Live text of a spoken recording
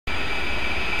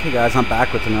Okay guys, I'm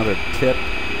back with another tip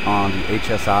on the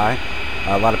HSI.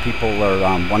 A lot of people are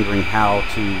wondering how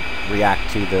to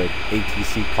react to the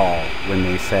ATC call when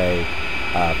they say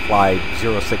fly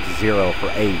 060 for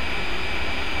 8.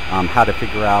 How to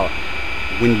figure out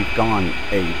when you've gone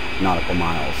 8 nautical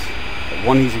miles.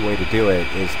 One easy way to do it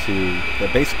is to,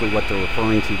 basically what they're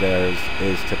referring to there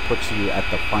is to put you at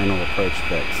the final approach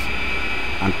fix.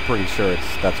 I'm pretty sure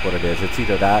that's what it is. It's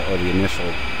either that or the initial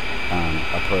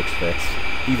approach fix.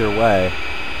 Either way,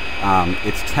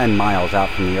 it's 10 miles out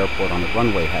from the airport on the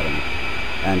runway heading.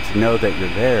 And to know that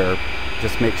you're there,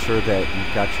 just make sure that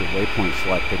you've got your waypoint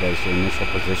selected as your initial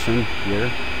position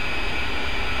here.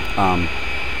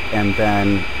 And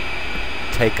then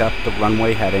take up the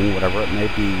runway heading, whatever it may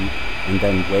be, and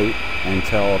then wait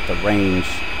until the range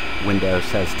window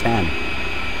says 10.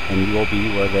 And you will be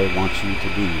where they want you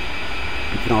to be.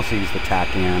 You can also use the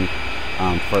TACAN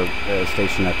for a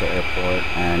station at the airport,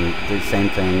 and the same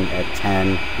thing at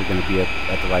 10, you're going to be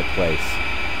at the right place.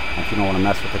 If you don't want to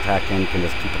mess with the TACAN, you can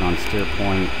just keep it on steer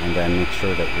point, and then make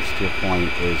sure that your steer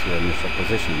point is your initial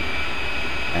position.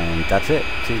 And that's it.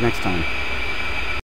 See you next time.